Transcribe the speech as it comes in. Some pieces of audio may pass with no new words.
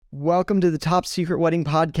Welcome to the Top Secret Wedding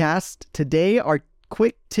Podcast. Today, our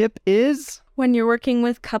quick tip is... When you're working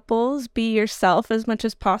with couples, be yourself as much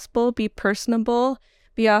as possible. Be personable,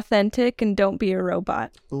 be authentic, and don't be a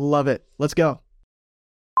robot. Love it. Let's go.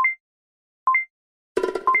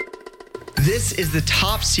 This is the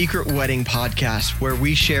Top Secret Wedding Podcast, where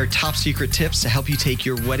we share top secret tips to help you take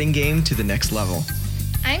your wedding game to the next level.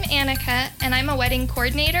 I'm Annika, and I'm a wedding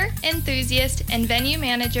coordinator, enthusiast, and venue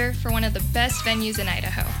manager for one of the best venues in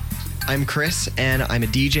Idaho. I'm Chris, and I'm a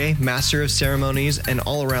DJ, master of ceremonies, and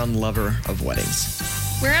all-around lover of weddings.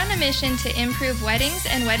 We're on a mission to improve weddings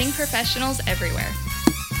and wedding professionals everywhere.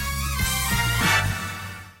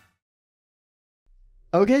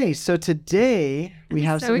 Okay, so today we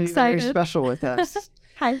have something very special with us.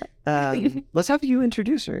 Hi. Let's have you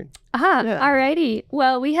introduce her. Alrighty.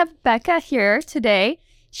 Well, we have Becca here today.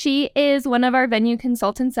 She is one of our venue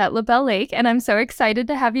consultants at LaBelle Lake, and I'm so excited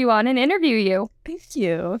to have you on and interview you. Thank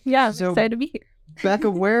you. Yeah, I'm So- excited to be here. Becca,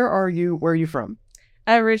 where are you from?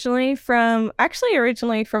 Originally from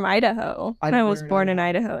Idaho. I- I was where in born in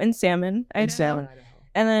Idaho, in Salmon, Idaho. In Salmon, Idaho.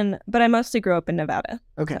 And then, but I mostly grew up in Nevada.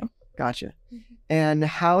 Okay, So. gotcha. And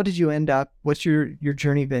how did you end up, what's your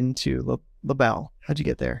journey been to LaBelle? How'd you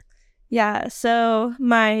get there? Yeah, so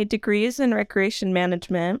my degree is in recreation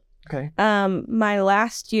management. Okay. My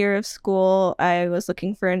last year of school, I was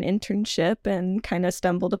looking for an internship and kind of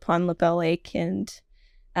stumbled upon LaBelle Lake, and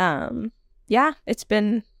it's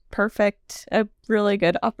been perfect. A really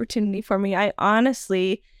good opportunity for me. I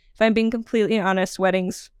honestly, if I'm being completely honest,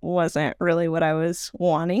 weddings wasn't really what I was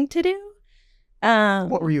wanting to do.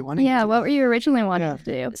 What were you wanting to do? What were you originally wanting to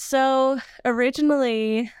do? So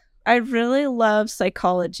originally, I really love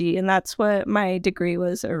psychology, and that's what my degree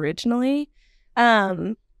was originally.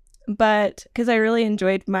 But because I really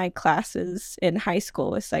enjoyed my classes in high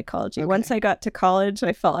school with psychology. Okay. Once I got to college,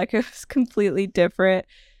 I felt like it was completely different.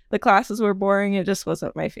 The classes were boring. It just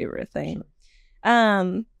wasn't my favorite thing.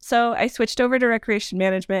 So I switched over to recreation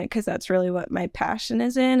management because that's really what my passion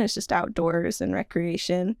is in. It's just outdoors and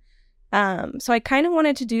recreation. So I kind of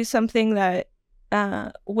wanted to do something that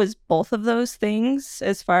was both of those things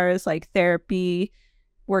as far as like therapy,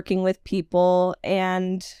 working with people,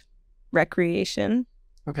 and recreation.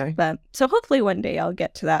 Okay. But so hopefully one day I'll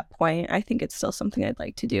get to that point. I think it's still something I'd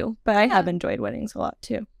like to do, but I have enjoyed weddings a lot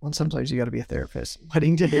too. Well, sometimes you got to be a therapist.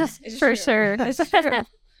 Wedding days. For sure.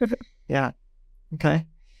 Yeah. Okay.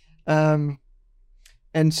 And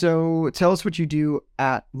so tell us what you do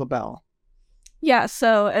at LaBelle. Yeah,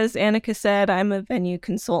 so as Annika said, I'm a venue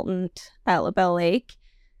consultant at LaBelle Lake.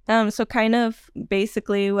 So kind of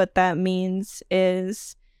basically what that means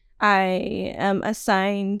is I am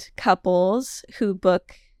assigned couples who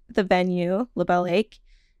book the venue, LaBelle Lake.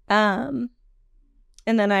 And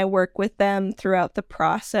then I work with them throughout the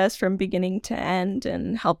process from beginning to end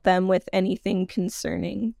and help them with anything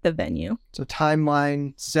concerning the venue. So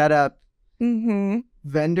timeline, setup, Mm-hmm.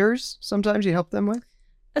 vendors, sometimes you help them with?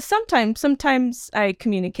 Sometimes I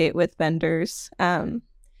communicate with vendors,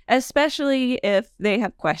 especially if they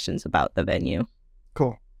have questions about the venue.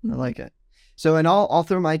 Cool. I like it. So, and I'll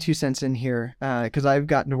throw my 2 cents in here because I've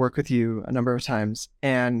gotten to work with you a number of times,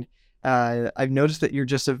 and I've noticed that you're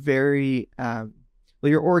just a very,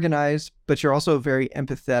 you're organized, but you're also very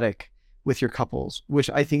empathetic with your couples, which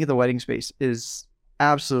I think in the wedding space is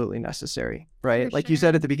absolutely necessary, right? For Like you sure.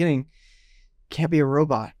 said at the beginning, can't be a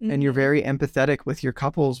robot, and you're Mhm. very empathetic with your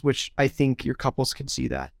couples, which I think your couples can see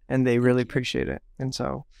that, and they really appreciate it. And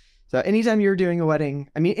so anytime you're doing a wedding,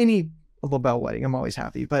 I mean, any LaBelle wedding, I'm always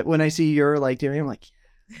happy. But when I see you're like doing it, I'm like,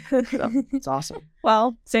 yeah, so it's awesome.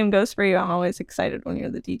 Well, same goes for you. I'm always excited when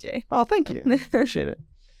you're the DJ. Oh, thank you. Appreciate it.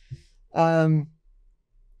 I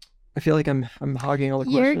feel like I'm hogging all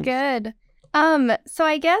the You're questions. good. So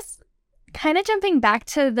I guess kind of jumping back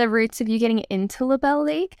to the roots of you getting into LaBelle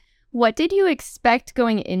Lake, what did you expect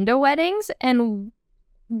going into weddings, and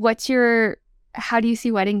how do you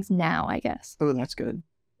see weddings now, I guess? Oh, that's good.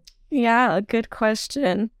 Yeah, a good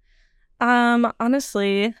question.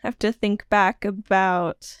 Honestly, I have to think back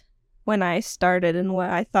about when I started and what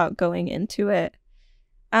I thought going into it.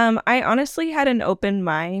 I honestly had an open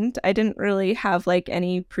mind. I didn't really have like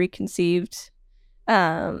any preconceived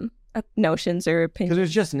notions or Because opinions. it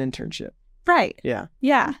was just an internship. Right. Yeah.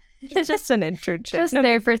 Yeah. It's just an internship. Just No-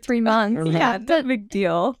 there for 3 months. yeah, no big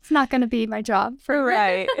deal. It's not going to be my job.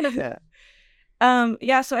 Right.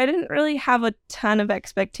 Yeah. So I didn't really have a ton of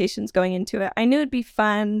expectations going into it. I knew it'd be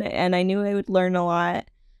fun and I knew I would learn a lot.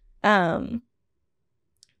 But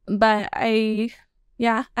I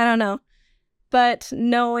don't know. But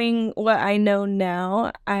knowing what I know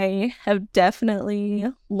now, I have definitely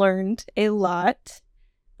learned a lot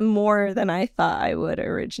more than I thought I would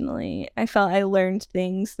originally. I felt I learned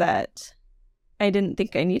things that I didn't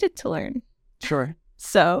think I needed to learn. Sure.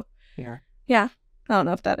 So, Yeah. yeah. I don't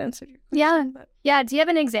know if that answered your Yeah. question. But... Yeah. Do you have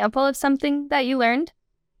an example of something that you learned?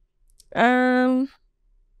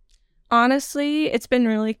 Honestly, it's been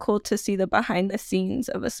really cool to see the behind the scenes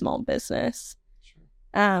of a small business.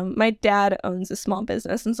 My dad owns a small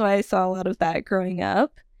business, and so I saw a lot of that growing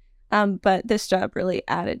up. But this job really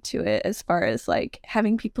added to it as far as like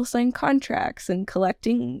having people sign contracts and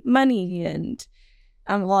collecting money, and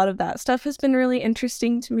a lot of that stuff has been really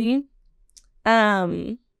interesting to me.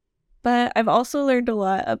 But I've also learned a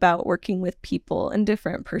lot about working with people and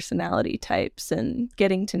different personality types and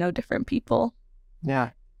getting to know different people. Yeah.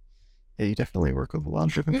 Yeah, you definitely work with a lot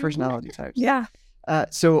of different personality types. Yeah.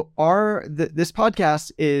 So this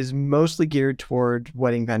podcast is mostly geared toward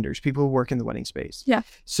wedding vendors, people who work in the wedding space. Yeah.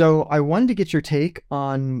 So I wanted to get your take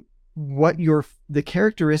on what the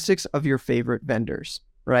characteristics of your favorite vendors,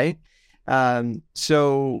 right?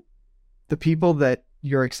 So the people that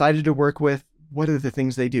you're excited to work with, what are the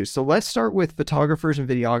things they do? So let's start with photographers and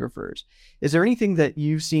videographers. Is there anything that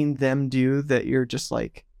you've seen them do that you're just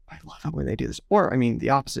like, I love it when they do this? Or, I mean,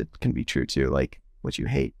 the opposite can be true too, like what you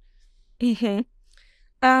hate. Mm-hmm.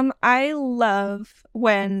 I love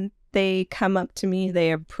when they come up to me,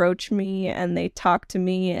 they approach me, and they talk to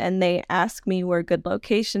me, and they ask me where good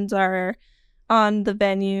locations are on the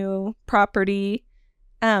venue property.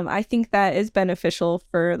 I think that is beneficial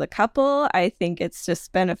for the couple. I think it's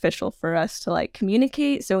just beneficial for us to like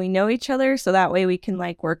communicate so we know each other, so that way we can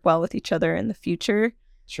like work well with each other in the future.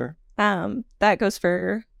 Sure. That goes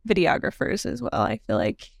for videogrophers as well, I feel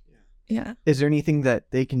like. Yeah. Is there anything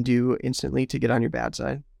that they can do instantly to get on your bad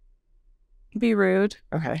side? Be rude.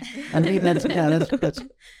 Okay. I mean, that's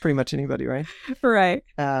pretty much anybody, right? Right.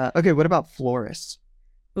 Okay, what about florists?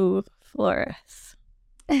 Ooh, florists.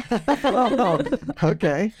 Oh,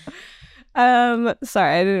 okay.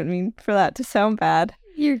 Sorry, I didn't mean for that to sound bad.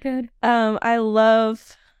 You're good. I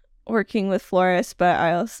love working with florists, but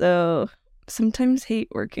I also sometimes hate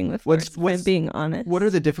working with florists, if I'm being honest. What are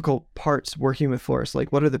the difficult parts working with florists?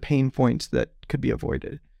 Like, what are the pain points that could be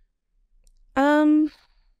avoided?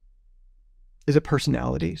 Is it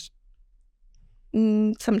personalities?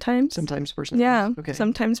 Sometimes. Sometimes personalities? Yeah, okay.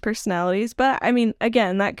 Sometimes personalities. But, I mean,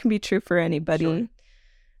 again, that can be true for anybody.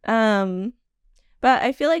 Sure. But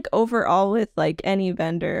I feel like overall with, like, any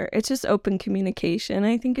vendor, it's just open communication,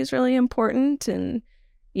 I think, is really important. And,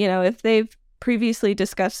 you know, if they've previously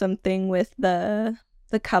discussed something with the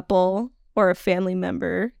couple or a family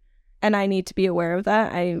member, and I need to be aware of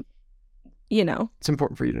that, it's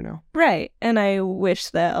important for you to know. Right. And I wish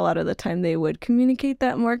that a lot of the time they would communicate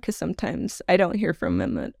that more, because sometimes I don't hear from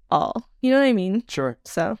them at all. You know what I mean? Sure.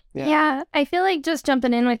 So. Yeah. I feel like, just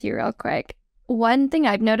jumping in with you real quick, one thing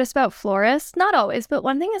I've noticed about florists, not always, but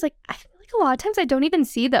one thing is like, I feel like a lot of times I don't even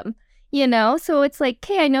see them, So it's like,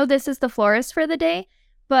 okay, I know this is the florist for the day,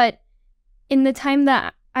 but in the time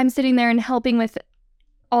that I'm sitting there and helping with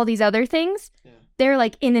all these other things, they're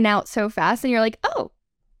like in and out so fast, and you're like, oh,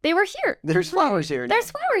 they were here. There's flowers here. There's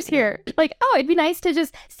flowers here. Like, oh, it'd be nice to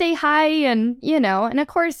just say hi and, and of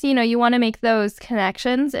course, you want to make those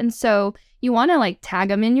connections. And so you want to like tag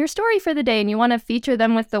them in your story for the day, and you want to feature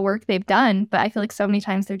them with the work they've done. But I feel like so many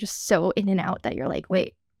times they're just so in and out that you're like,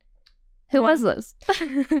 wait, who was this?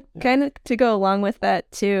 Kind of to go along with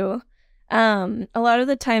that too. A lot of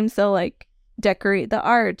the times they'll like decorate the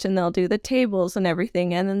arch, and they'll do the tables and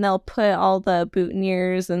everything, and then they'll put all the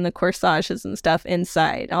boutonnieres and the corsages and stuff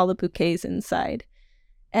inside, all the bouquets inside,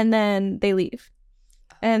 and then they leave.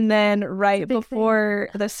 And then right before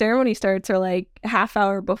the ceremony starts, or like half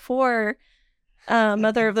hour before,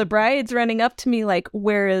 mother of the bride's running up to me like,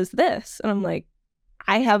 where is this? And I'm like,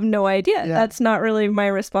 I have no idea. Yeah. That's not really my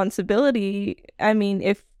responsibility. I mean,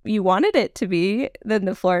 if you wanted it to be, then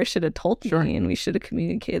the florist should have told me, and we should have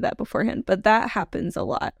communicated that beforehand. But that happens a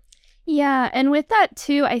lot. Yeah, and with that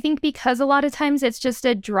too, I think because a lot of times it's just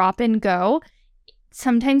a drop and go,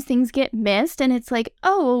 sometimes things get missed, and it's like,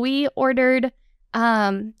 oh, we ordered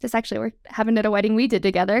this actually happened at a wedding we did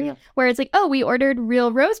together, where it's like, oh, we ordered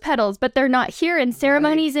real rose petals, but they're not here, and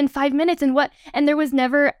ceremony's in 5 minutes, and there was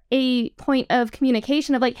never a point of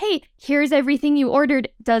communication of like, hey, here's everything you ordered,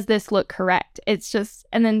 does this look correct? It's just,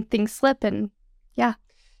 and then things slip, and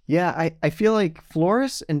I feel like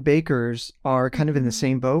florists and bakers are kind of in the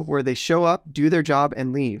same boat, where they show up, do their job,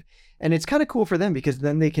 and leave. And it's kind of cool for them, because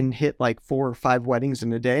then they can hit like 4 or 5 weddings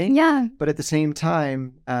in a day. Yeah. But at the same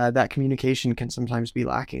time, that communication can sometimes be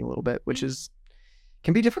lacking a little bit, which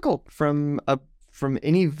can be difficult from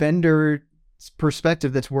any vendor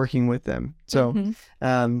perspective that's working with them. So,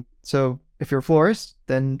 if you're a florist,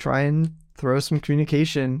 then try and throw some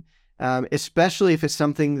communication, especially if it's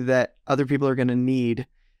something that other people are going to need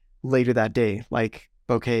later that day, like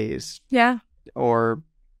bouquets Yeah. or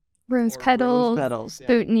Rose or petals, rose petals. Yeah.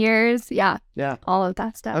 boutonnieres, yeah, Yeah. all of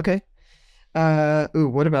that stuff. Okay.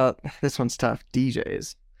 What about this one's tough?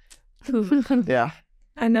 DJs. Yeah.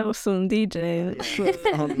 I know some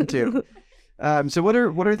DJs. Too. So what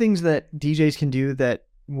are things that DJs can do that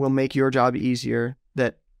will make your job easier,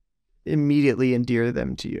 that immediately endear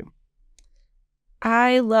them to you?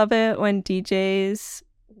 I love it when DJs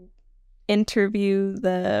interview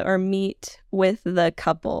or meet with the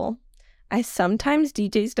couple. Sometimes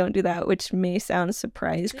DJs don't do that, which may sound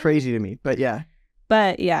surprising. It's crazy to me, but yeah.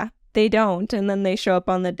 But yeah, they don't. And then they show up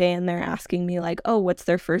on the day and they're asking me like, oh, what's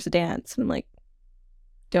their first dance? And I'm like,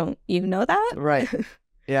 don't you know that? Right.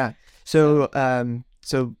 Yeah. So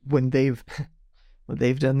when they've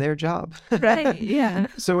done their job. Right. Yeah.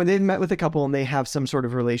 So when they've met with a couple and they have some sort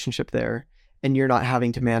of relationship there and you're not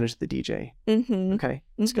having to manage the DJ. Mm-hmm. Okay.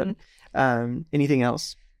 That's Mm-hmm. good. Anything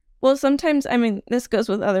else? Well, sometimes, I mean, this goes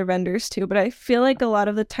with other vendors too, but I feel like a lot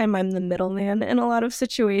of the time I'm the middleman in a lot of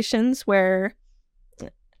situations where,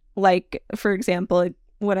 like, for example,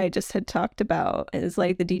 what I just had talked about is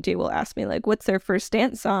like the DJ will ask me, like, what's their first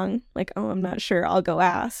dance song? Like, oh, I'm not sure. I'll go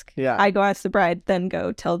ask. Yeah. I go ask the bride, then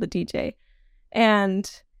go tell the DJ. And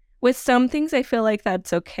with some things, I feel like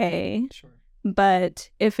that's okay. Sure.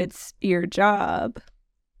 But if it's your job,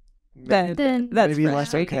 then that's maybe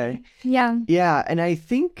less frustrating. okay. Yeah. Yeah, and I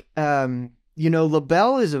think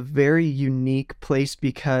LaBelle is a very unique place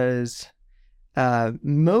because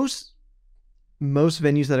most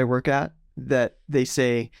venues that I work at, that they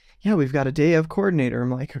say, yeah, we've got a day of coordinator. I'm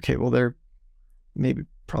like, okay, well, they're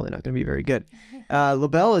probably not going to be very good.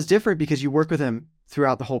 LaBelle is different because you work with them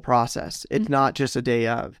throughout the whole process. It's not just a day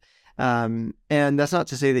of. And that's not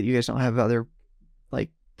to say that you guys don't have other like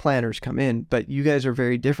planners come in, but you guys are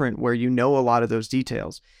very different where you know a lot of those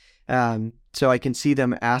details. So I can see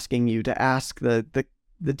them asking you to ask the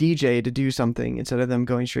DJ to do something instead of them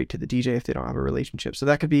going straight to the DJ if they don't have a relationship. So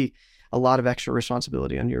that could be a lot of extra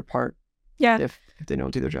responsibility on your part. Yeah. If they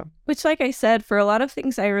don't do their job. Which, like I said, for a lot of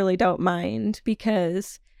things, I really don't mind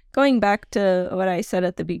because going back to what I said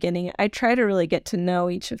at the beginning, I try to really get to know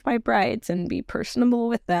each of my brides and be personable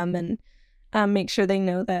with them and make sure they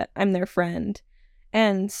know that I'm their friend.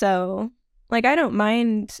 And so, like, I don't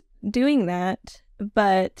mind doing that,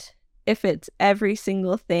 but if it's every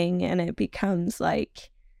single thing and it becomes like,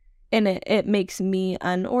 and it makes me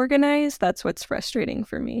unorganized, that's what's frustrating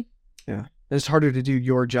for me. Yeah. It's harder to do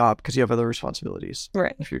your job because you have other responsibilities.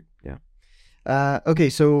 Right. Okay,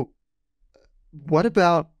 so what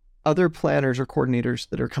about other planners or coordinators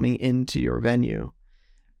that are coming into your venue?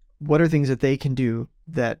 What are things that they can do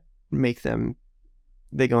that make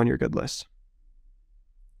they go on your good list?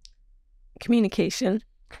 Communication.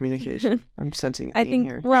 I'm sensing I a theme think,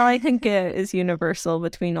 here. well, I think it is universal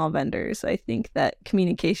between all vendors. I think that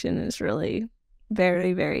communication is really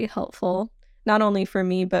very, very helpful, not only for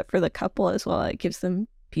me, but for the couple as well. It gives them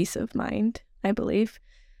peace of mind, I believe.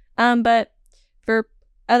 But for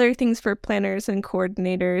other things for planners and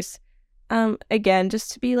coordinators, again,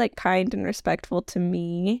 just to be like kind and respectful to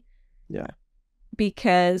me. Yeah.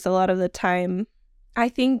 Because a lot of the time, I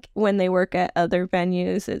think when they work at other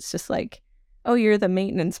venues, it's just like, oh, you're the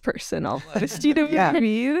maintenance person almost. You know what I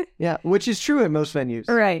mean? Yeah, which is true at most venues.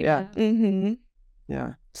 Right. Yeah. Mm-hmm.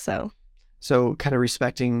 Yeah. So kind of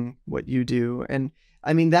respecting what you do. And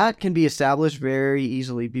I mean, that can be established very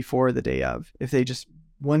easily before the day of. If they just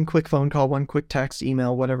one quick phone call, one quick text,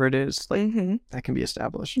 email, whatever it is, like that can be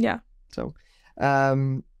established. Yeah. So,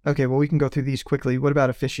 okay, well, we can go through these quickly. What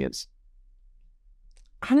about officiants?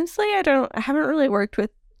 Honestly, I haven't really worked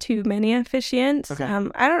with too many officiants. Okay.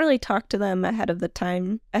 I don't really talk to them ahead of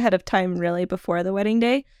time really before the wedding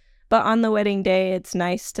day. But on the wedding day, it's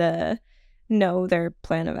nice to know their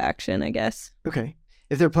plan of action, I guess. Okay.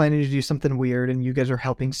 If they're planning to do something weird and you guys are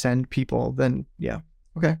helping send people, then yeah.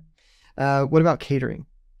 Okay. What about catering?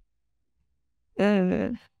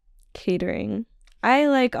 Catering. I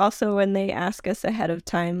like also when they ask us ahead of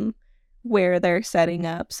time where they're setting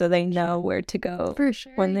up so they know where to go For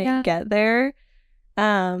sure. when they get there.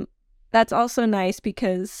 That's also nice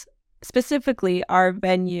because specifically our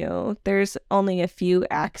venue, there's only a few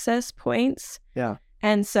access points. Yeah.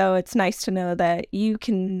 And so it's nice to know that you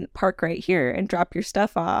can park right here and drop your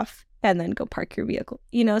stuff off and then go park your vehicle.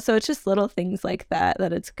 You know, so it's just little things like that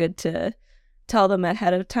it's good to tell them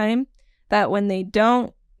ahead of time, that when they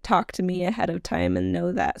don't talk to me ahead of time and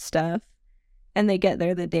know that stuff and they get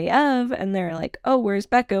there the day of and they're like, oh, where's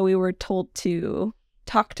Becca? We were told to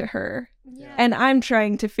talk to her. Yeah. And I'm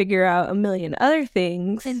trying to figure out a million other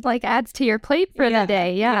things. It like adds to your plate for the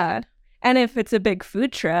day. Yeah. And if it's a big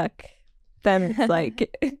food truck, then it's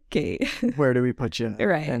like, okay. Where do we put you?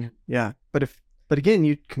 Right. And but again,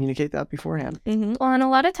 you communicate that beforehand. Mm-hmm. Well, and a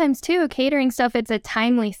lot of times too, catering stuff, it's a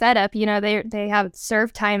timely setup. You know, they have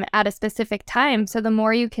serve time at a specific time. So the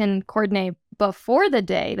more you can coordinate before the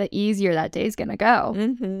day, the easier that day's going to go.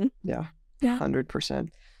 Mm-hmm. Yeah. Yeah. 100%.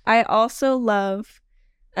 I also love,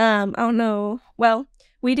 I don't know, well,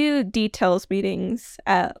 we do details meetings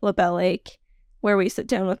at LaBelle Lake where we sit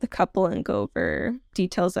down with the couple and go over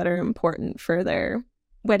details that are important for their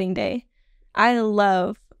wedding day. I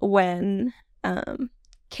love when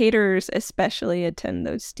caterers especially attend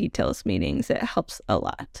those details meetings. It helps a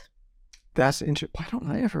lot. That's interesting. Why don't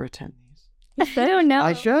I ever attend these? I don't know.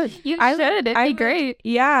 I should. You should. It'd be great.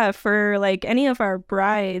 Yeah, for like any of our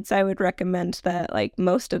brides, I would recommend that like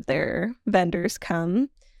most of their vendors come.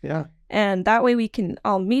 Yeah. And that way we can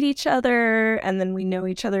all meet each other and then we know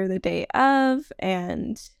each other the day of.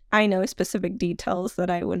 And I know specific details that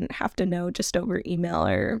I wouldn't have to know just over email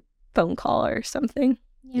or phone call or something.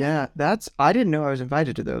 Yeah, I didn't know I was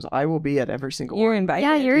invited to those. I will be at every single You're one. invited.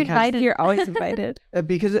 Yeah, you're Because- invited. You're always invited.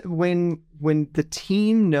 Because when the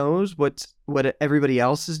team knows what everybody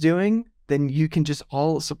else is doing, then you can just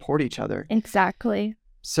all support each other. Exactly.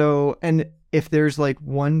 So, and if there's like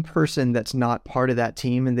one person that's not part of that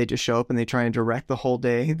team and they just show up and they try and direct the whole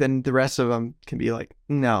day, then the rest of them can be like,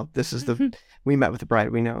 no, this is we met with the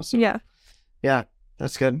bride, we know. So Yeah. yeah,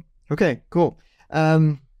 that's good. Okay, cool.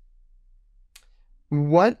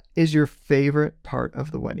 What is your favorite part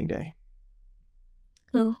of the wedding day?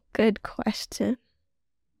 Oh, good question.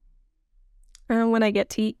 When I get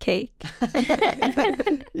to eat cake.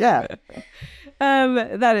 Yeah,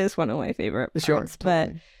 That is one of my favorite parts. sure.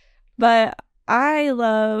 Totally. But I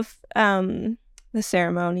love the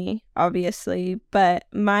ceremony, obviously. But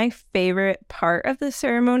my favorite part of the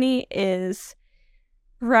ceremony is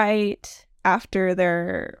right after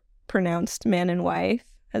they're pronounced man and wife,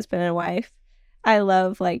 husband and wife. I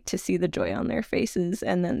love like to see the joy on their faces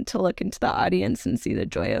and then to look into the audience and see the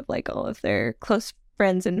joy of like all of their close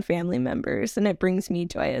friends and family members. And it brings me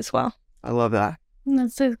joy as well. I love that.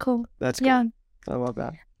 That's so cool. That's cool. Yeah. I love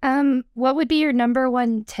that. What would be your number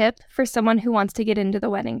one tip for someone who wants to get into the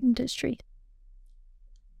wedding industry?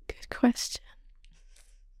 Good question.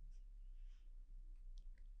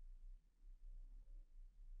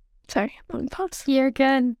 Sorry, let me pause. You're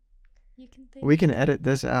good. You can think. We can edit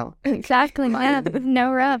this out. Exactly. Yeah.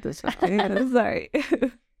 No rub. Sorry.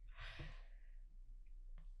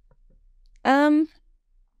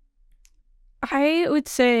 I would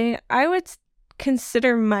say I would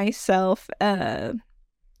consider myself not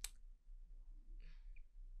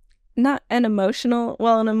an an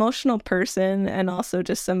emotional person and also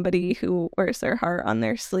just somebody who wears their heart on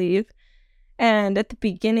their sleeve. And at the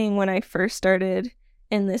beginning, when I first started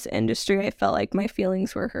in this industry, I felt like my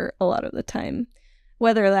feelings were hurt a lot of the time,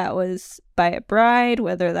 whether that was by a bride,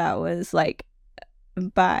 whether that was like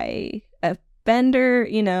by a vendor,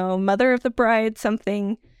 mother of the bride,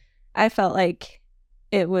 something. I felt like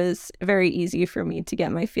it was very easy for me to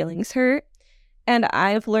get my feelings hurt. And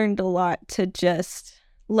I've learned a lot to just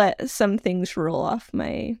let some things roll off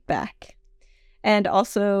my back. And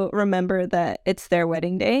also remember that it's their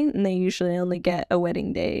wedding day and they usually only get a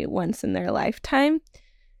wedding day once in their lifetime.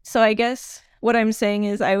 So I guess what I'm saying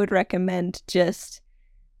is I would recommend just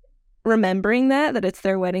remembering that it's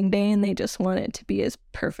their wedding day and they just want it to be as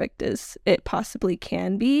perfect as it possibly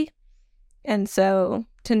can be. And so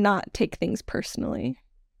to not take things personally.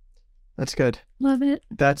 That's good. Love it.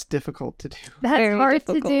 That's difficult to do. That's Very hard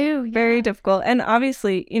difficult. to do. Very Yeah. difficult. And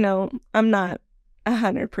obviously, I'm not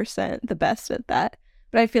 100% the best at that,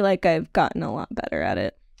 but I feel like I've gotten a lot better at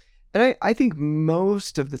it. And I think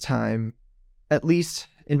most of the time, at least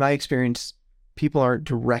in my experience, people aren't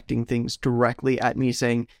directing things directly at me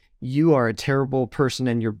saying, you are a terrible person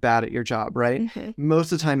and you're bad at your job, right? Mhm.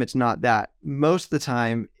 Most of the time, it's not that. Most of the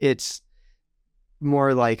time, it's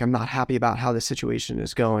more like I'm not happy about how the situation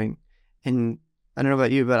is going. And I don't know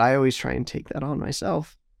about you, but I always try and take that on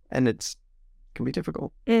myself. And it can be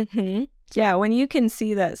difficult. Mm-hmm. Yeah, when you can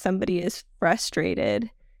see that somebody is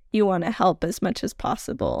frustrated, you want to help as much as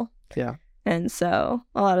possible. Yeah. And so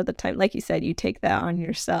a lot of the time, like you said, you take that on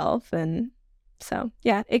yourself. And so,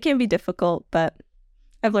 yeah, it can be difficult, but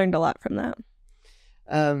I've learned a lot from that.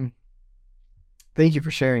 Thank you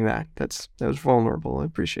for sharing that. That was vulnerable. I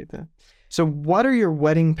appreciate that. So what are your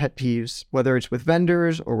wedding pet peeves, whether it's with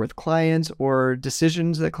vendors or with clients or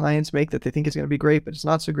decisions that clients make that they think is going to be great, but it's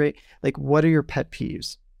not so great? Like, what are your pet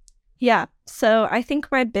peeves? Yeah. So I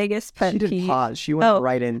think my biggest pet She didn't peeve. pause. She went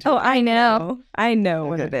right into Oh, it. I know. I know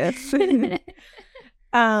what it is.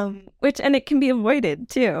 And it can be avoided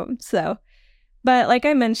too. So, but like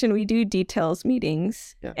I mentioned, we do details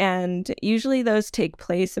meetings, Yeah. and usually those take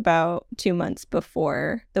place about 2 months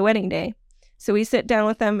before the wedding day. So we sit down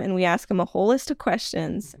with them and we ask them a whole list of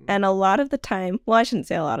questions. And a lot of the time, well, I shouldn't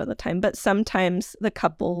say a lot of the time, but sometimes the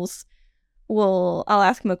couples I'll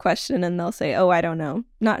ask them a question and they'll say, "Oh, I don't know.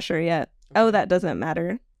 Not sure yet. Oh, that doesn't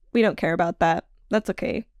matter. We don't care about that. That's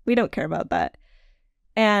okay. We don't care about that."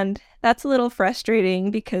 And that's a little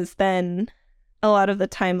frustrating because then a lot of the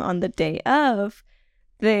time on the day of,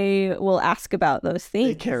 they will ask about those things.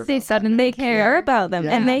 They care. They suddenly care about them,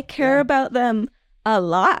 and they care about them a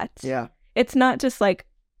lot. Yeah. It's not just like,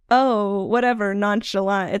 oh, whatever,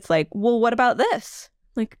 nonchalant. It's like, well, what about this?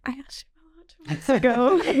 Like, I asked you about 2 months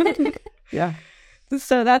ago. Yeah.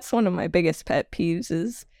 So that's one of my biggest pet peeves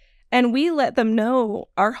is, and we let them know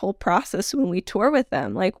our whole process when we tour with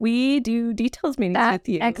them. Like, we do details meetings That with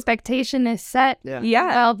you. expectation is set Yeah.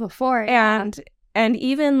 well before. And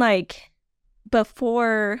even like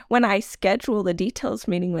before, when I schedule the details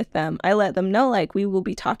meeting with them, I let them know, like, we will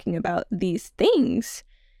be talking about these things.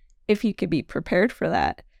 If you could be prepared for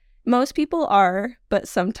that. Most people are, but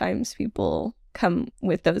sometimes people come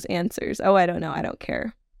with those answers. Oh, I don't know. I don't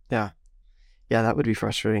care. Yeah. Yeah, that would be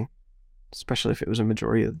frustrating, especially if it was a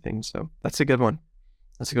majority of the things. So that's a good one.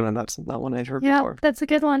 That's not one I'd heard Yeah, before. that's a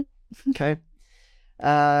good one. Okay.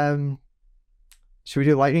 Should we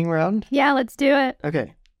do a lightning round? Yeah, let's do it.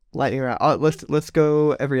 Okay. Lightning round. Let's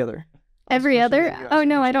go every other. Every other? you Oh ask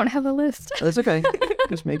no, me. I don't have a list. That's okay.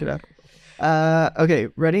 Just make it up. Okay,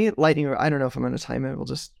 ready? Lightning round. I don't know if I'm going to time it. We'll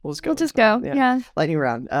just go. We'll just go. Yeah. Lightning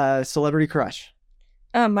round. Celebrity crush.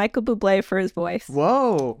 Michael Bublé for his voice.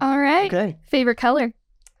 Whoa. All right. Okay. Favorite color?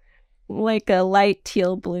 Like a light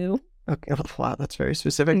teal blue. Okay. Wow, that's very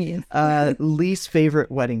specific. Yes. Least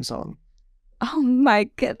favorite wedding song. Oh my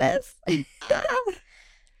goodness.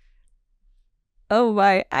 Oh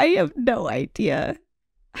my, I have no idea.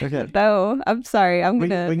 Okay. No, I'm sorry. We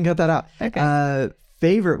can cut that out. Okay.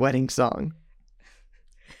 Favorite wedding song.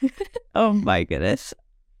 Oh my goodness.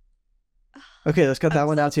 Okay, let's cut that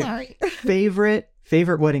one out too. Sorry. Favorite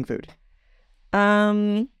wedding food.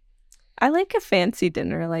 I like a fancy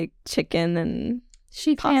dinner, like chicken and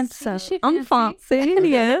She fancy. pasta. She I'm fancy,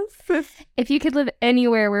 yes. If you could live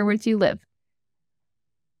anywhere, where would you live?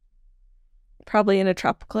 Probably in a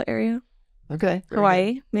tropical area. Okay. very good.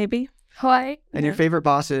 Hawaii, maybe. Hawaii. And your favorite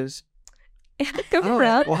boss is? Go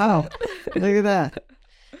around. Wow. Look at that.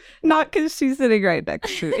 Not because she's sitting right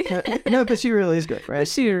next to me. No, but she really is good, right?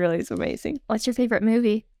 She really is amazing. What's your favorite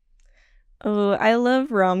movie? Oh, I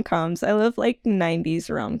love rom-coms. I love like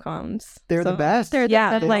 90s rom-coms. They're the best. They're the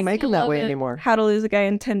Yeah, best. They like, don't make them that Love way it. anymore. How to Lose a Guy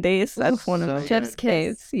in 10 Days. That's one of so my good. Chef's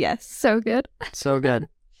kiss. faves. Yes. So good. So good.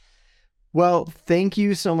 Well, thank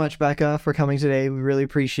you so much, Becca, for coming today. We really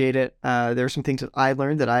appreciate it. There were some things that I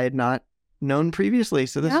learned that I had not known previously,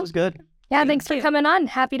 so this Yeah. was good. Yeah, Thank thanks for you. coming on.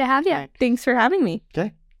 Happy to have you. Thanks for having me.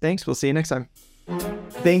 Okay. Thanks. We'll see you next time.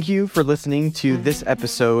 Thank you for listening to this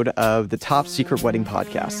episode of the Top Secret Wedding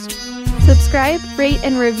Podcast. Subscribe, rate,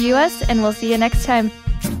 and review us, and we'll see you next time.